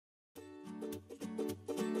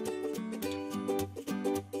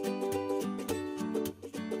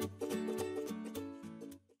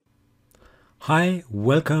Hi,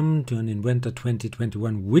 welcome to an Inventor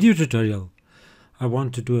 2021 video tutorial. I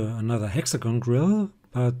want to do another hexagon grill,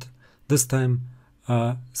 but this time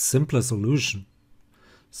a simpler solution.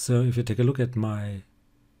 So if you take a look at my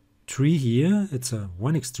tree here, it's a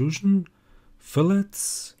one extrusion,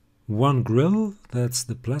 fillets, one grill, that's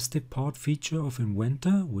the plastic part feature of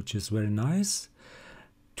Inventor, which is very nice.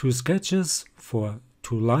 Two sketches for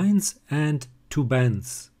two lines and two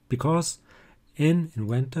bends, because in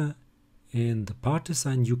Inventor, in the part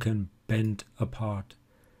design, you can bend a part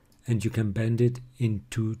and you can bend it in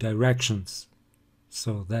two directions.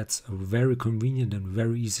 So that's a very convenient and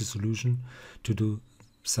very easy solution to do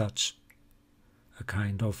such a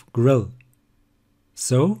kind of grill.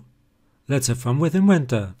 So let's have fun with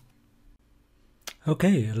Inventor.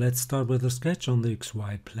 Okay, let's start with a sketch on the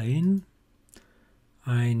XY plane.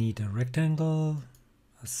 I need a rectangle,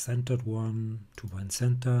 a centered one, 2-point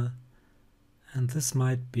center, and this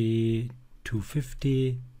might be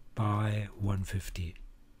 250 by 150.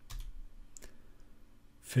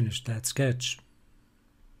 Finish that sketch.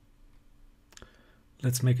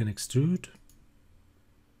 Let's make an extrude.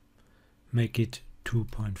 Make it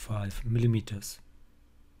 2.5 millimeters.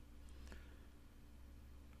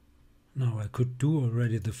 Now I could do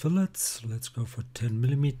already the fillets. Let's go for 10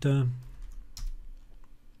 millimeter.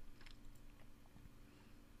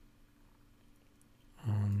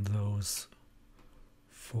 On those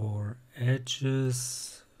 4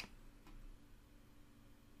 edges.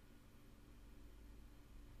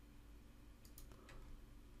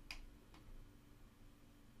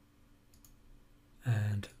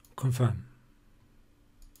 And confirm.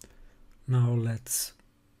 Now let's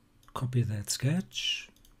copy that sketch,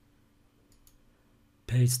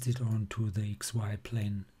 paste it onto the XY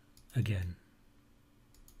plane again.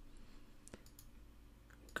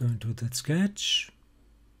 Go into that sketch,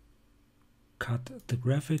 cut the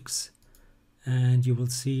graphics, and you will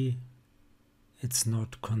see it's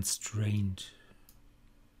not constrained.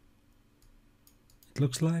 It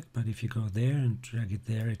looks like, but if you go there and drag it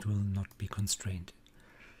there, it will not be constrained.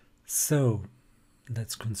 So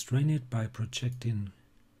let's constrain it by projecting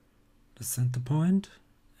the center point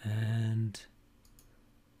and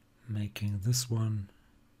making this one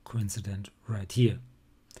coincident right here.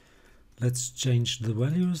 Let's change the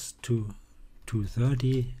values to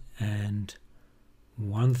 230 and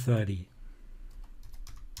 130.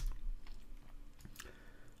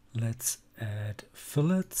 Let's add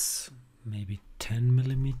fillets, maybe 10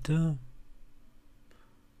 millimeter.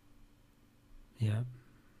 Yeah.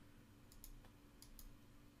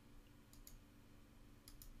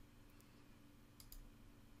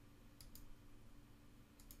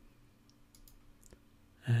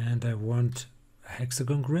 And I want a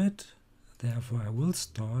hexagon grid, therefore I will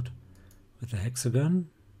start with a hexagon,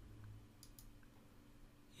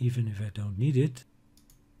 even if I don't need it.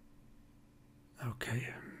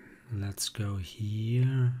 Okay, let's go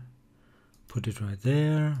here, put it right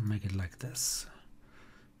there, make it like this.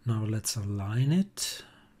 Now let's align it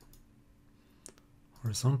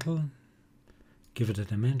horizontal, give it a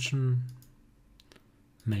dimension,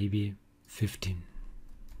 maybe 15.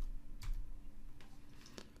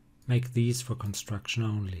 Make these for construction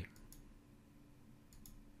only.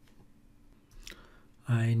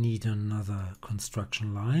 I need another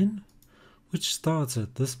construction line, which starts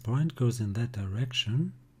at this point, goes in that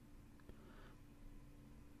direction,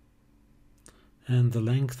 and the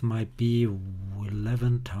length might be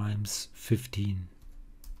 11 times 15.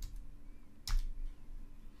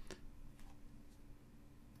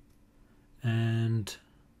 And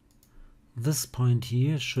this point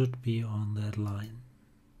here should be on that line.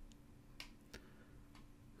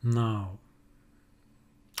 Now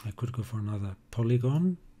I could go for another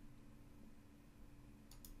polygon.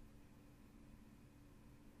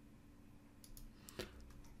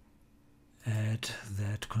 Add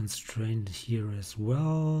that constraint here as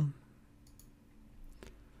well.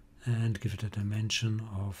 And give it a dimension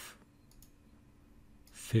of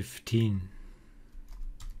 15.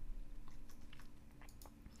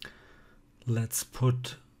 Let's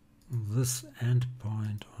put this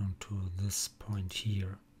endpoint onto this point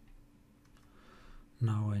here.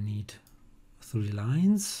 Now I need 3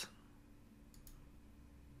 lines.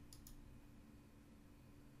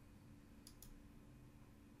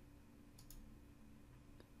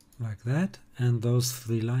 Like that, and those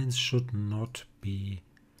 3 lines should not be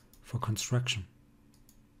for construction.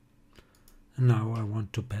 And now I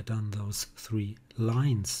want to pattern those 3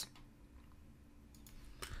 lines.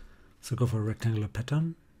 So go for a rectangular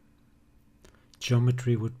pattern.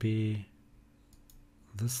 Geometry would be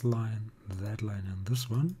this line, that line, and this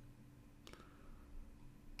one.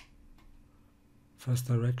 First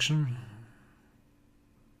direction,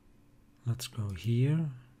 Let's go here.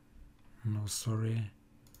 No, sorry.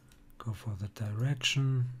 Go for the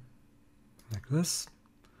direction like this.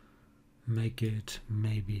 Make it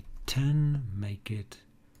maybe 10, make it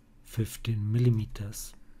 15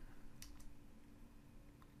 millimeters.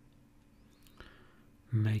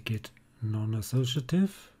 Make it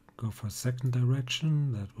non-associative. Go for second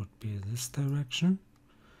direction, that would be this direction.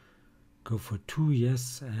 Go for 2,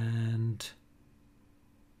 yes, and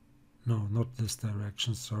no, not this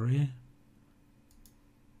direction, sorry.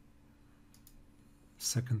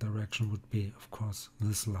 Second direction would be, of course,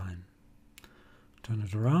 this line. Turn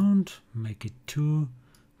it around, make it 2,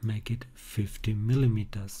 make it 50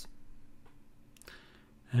 millimeters.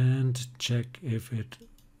 And check if it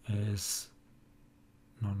is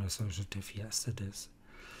non-associative. Yes, it is.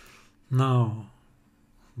 Now,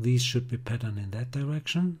 these should be patterned in that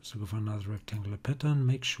direction. So go for another rectangular pattern.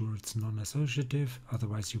 Make sure it's non-associative,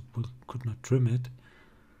 otherwise you could not trim it.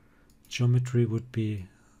 Geometry would be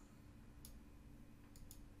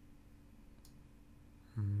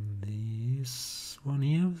this one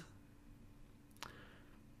here.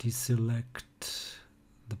 Deselect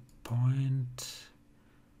the point,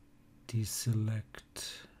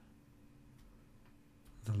 deselect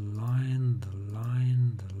the line, the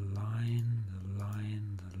line, the line, the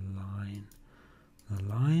line, the line, the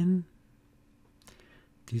line.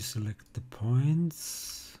 Deselect the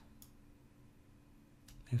points,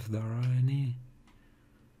 if there are any.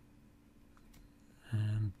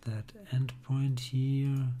 And that end point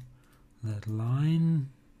here, that line.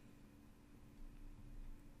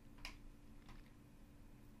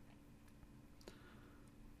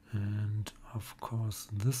 And of course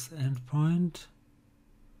this end point.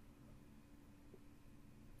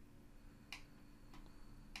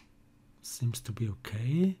 Seems to be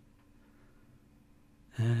okay.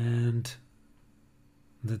 And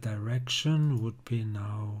the direction would be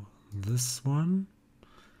now this one.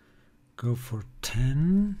 Go for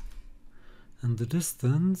 10, and the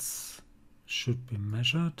distance should be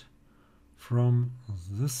measured from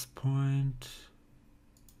this point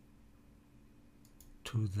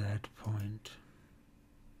to that point.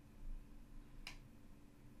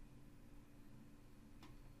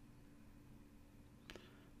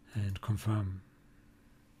 And confirm.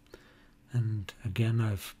 And again,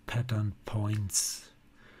 I've patterned points.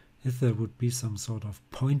 If there would be some sort of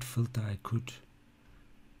point filter, I could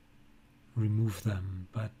remove them,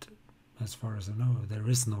 but as far as I know, there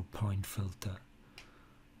is no point filter.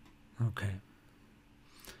 Okay.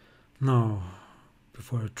 Now,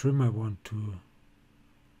 before I trim, I want to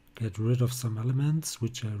get rid of some elements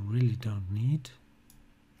which I really don't need.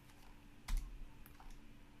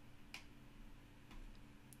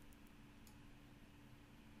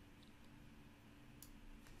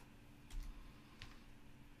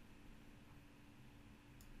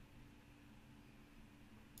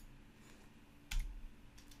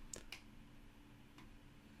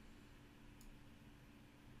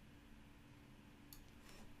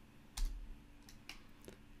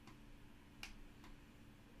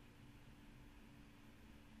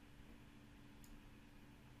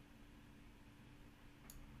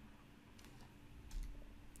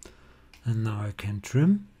 And now I can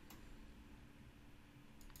trim.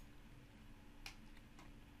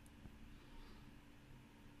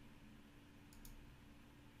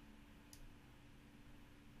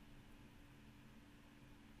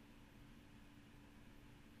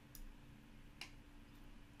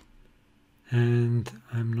 And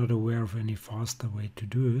I'm not aware of any faster way to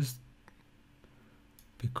do this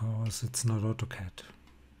because it's not AutoCAD.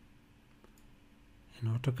 In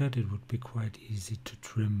AutoCAD it would be quite easy to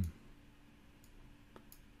trim.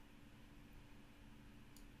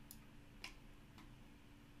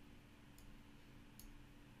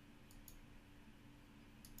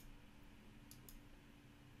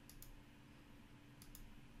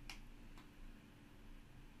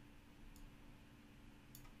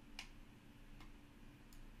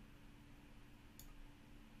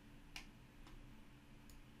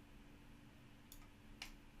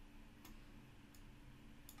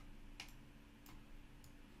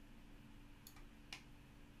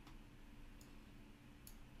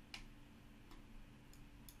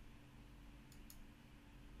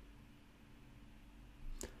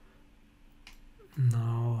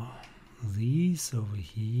 Now these over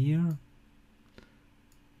here,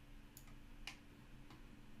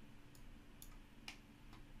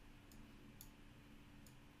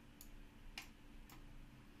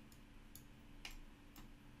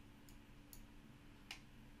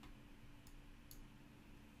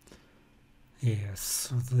 yes,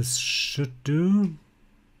 so this should do.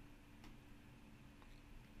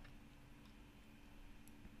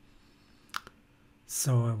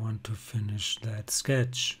 So I want to finish that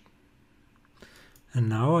sketch. And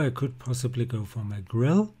now I could possibly go for my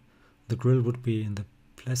grill. The grill would be in the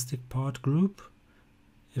plastic part group.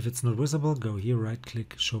 If it's not visible, go here, right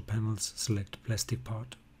click, show panels, select plastic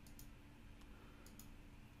part.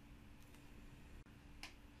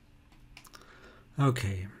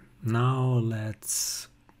 Okay, now let's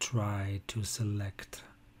try to select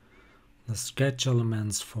the sketch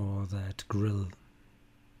elements for that grill.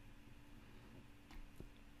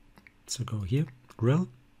 So go here, grill,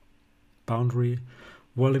 boundary,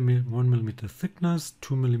 1 mm thickness,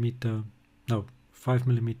 5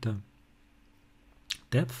 mm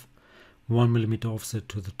depth, 1 mm offset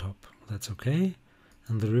to the top. That's okay.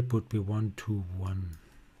 And the rib would be 1 to 1.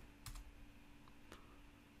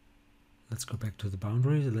 Let's go back to the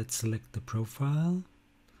boundary. Let's select the profile.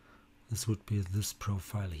 This would be this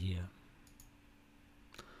profile here.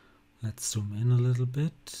 Let's zoom in a little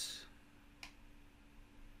bit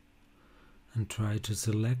and try to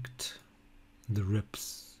select the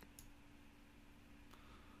ribs.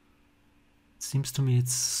 It seems to me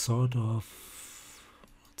it's sort of,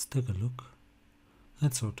 let's take a look.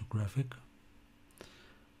 It's orthographic.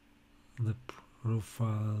 The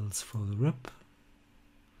profiles for the rib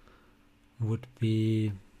would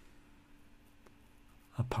be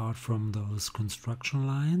apart from those construction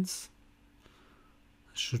lines.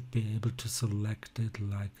 I should be able to select it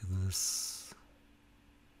like this.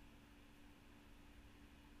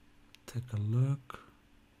 Take a look.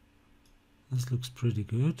 This looks pretty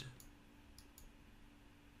good.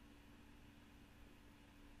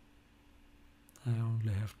 I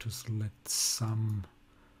only have to select some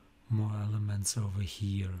more elements over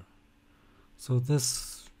here. So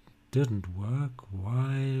this didn't work.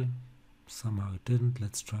 Why? Somehow it didn't.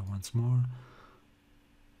 Let's try once more.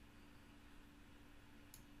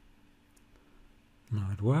 Now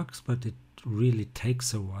it works, but it really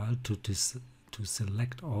takes a while to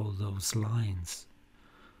select all those lines,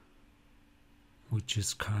 which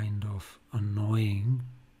is kind of annoying.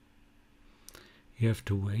 You have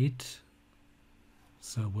to wait.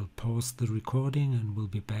 So we'll pause the recording and we'll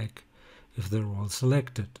be back if they're all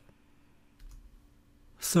selected.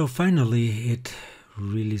 So finally it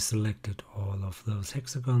really selected all of those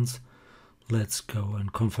hexagons. Let's go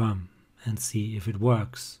and confirm and see if it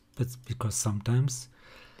works. But because sometimes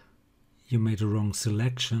you made a wrong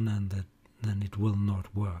selection and then it will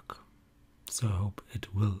not work. So I hope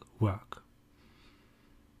it will work.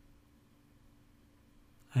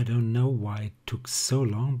 I don't know why it took so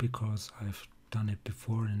long, because I've done it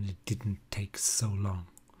before and it didn't take so long.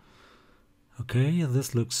 Okay,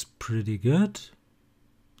 this looks pretty good.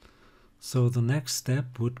 So the next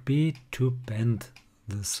step would be to bend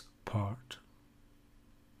this part.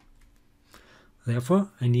 Therefore,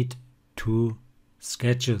 I need 2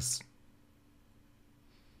 sketches.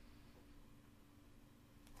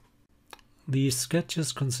 These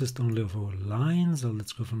sketches consist only of a line, so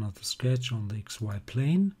let's go for another sketch on the XY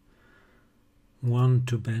plane. One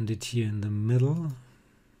to bend it here in the middle,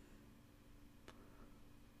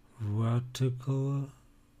 vertical,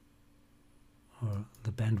 or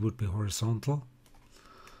the bend would be horizontal.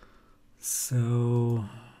 So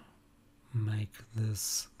make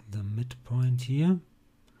this the midpoint here.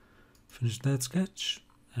 Finish that sketch,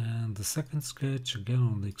 and the second sketch again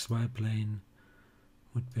on the XY plane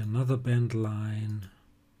would be another bend line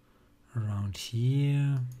around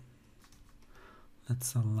here.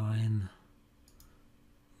 Let's align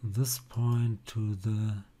this point to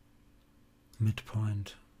the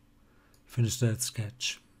midpoint. Finish that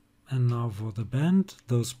sketch. And now for the bend.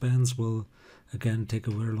 Those bends will again take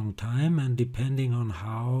a very long time, and depending on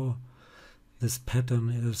how this pattern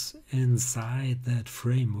is inside that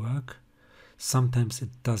framework, sometimes it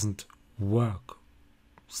doesn't work.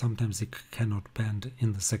 Sometimes it cannot bend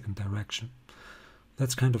in the second direction.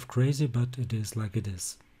 That's kind of crazy, but it is like it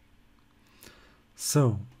is.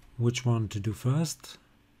 So, which one to do first?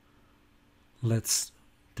 Let's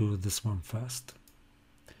do this one first.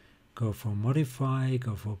 Go for modify,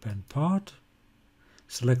 go for bend part.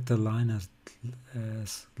 Select the line as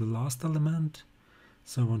the last element.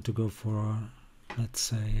 So I want to go for, let's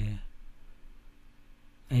say,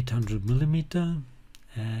 800 millimeter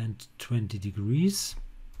and 20 degrees.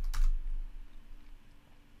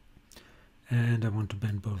 And I want to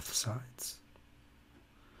bend both sides.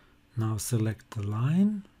 Now select the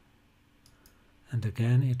line, and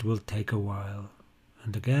again it will take a while.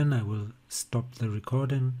 And again I will stop the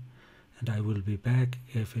recording and I will be back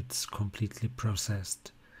if it's completely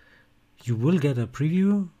processed. You will get a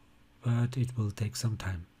preview, but it will take some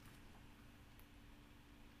time.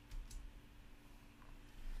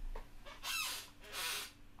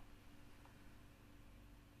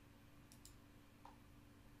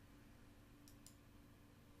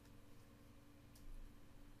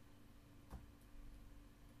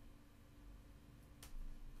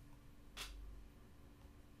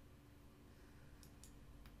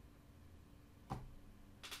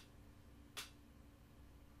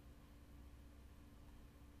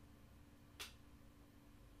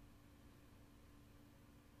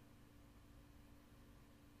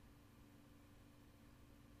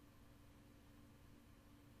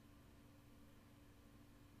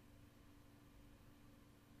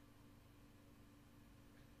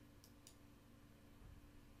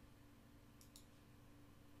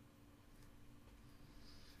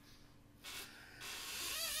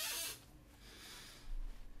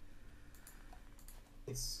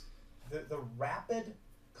 It's the rapid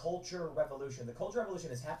culture revolution. The culture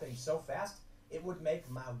revolution is happening so fast, it would make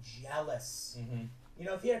Mao jealous. You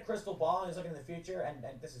know, if he had a crystal ball and he was looking in the future, and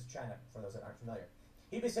this is China, for those that aren't familiar,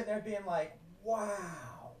 he'd be sitting there being like,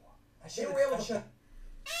 wow, they were able to...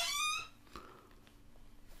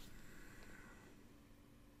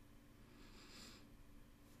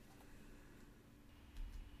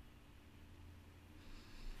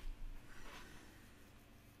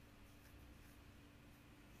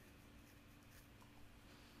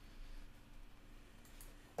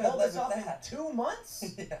 Held this off in 2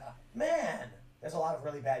 months? Yeah. Man, there's a lot of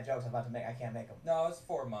really bad jokes I'm about to make. I can't make them. No, it's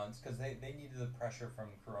 4 months because they needed the pressure from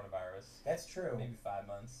coronavirus. That's true. Maybe 5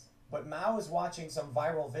 months. But Mao is watching some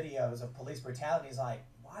viral videos of police brutality. He's like,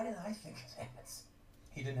 why didn't I think of that?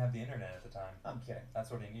 He didn't have the internet at the time. I'm kidding. That's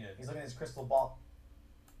what he needed. He's looking at his crystal ball.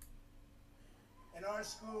 In our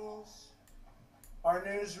schools, our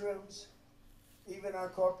newsrooms, even our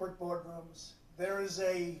corporate boardrooms, there is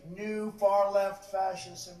a new far-left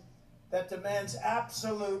fascism that demands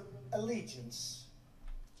absolute allegiance.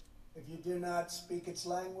 If you do not speak its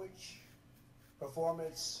language, perform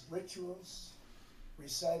its rituals,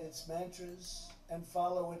 recite its mantras, and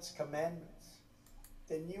follow its commandments,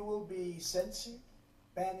 then you will be censored,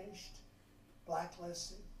 banished,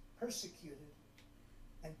 blacklisted, persecuted,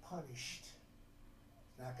 and punished.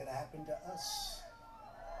 It's not going to happen to us.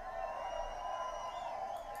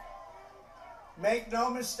 Make no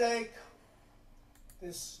mistake,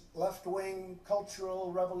 this left-wing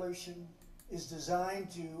cultural revolution is designed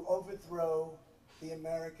to overthrow the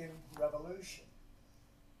American Revolution.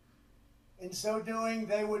 In so doing,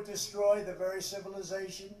 they would destroy the very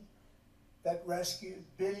civilization that rescued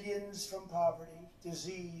billions from poverty,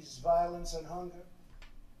 disease, violence, and hunger,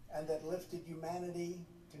 and that lifted humanity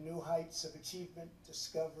to new heights of achievement,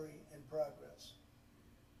 discovery, and progress.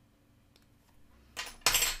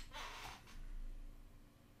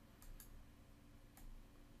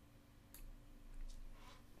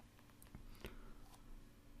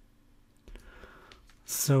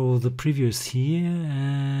 So the preview is here,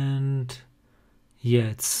 and yeah,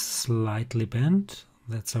 it's slightly bent.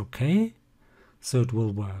 That's okay. So it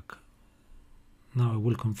will work. Now I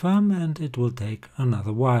will confirm, and it will take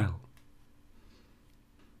another while.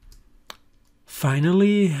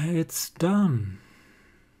 Finally, it's done.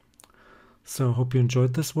 So hope you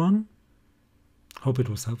enjoyed this one. Hope it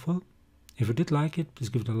was helpful. If you did like it, please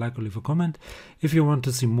give it a like or leave a comment. If you want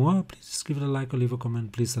to see more, please give it a like or leave a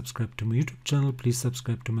comment. Please subscribe to my YouTube channel. Please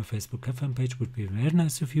subscribe to my Facebook fan page. Would be very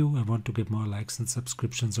nice of you. I want to get more likes and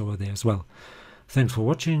subscriptions over there as well. Thanks for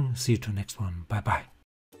watching. See you to the next one. Bye bye.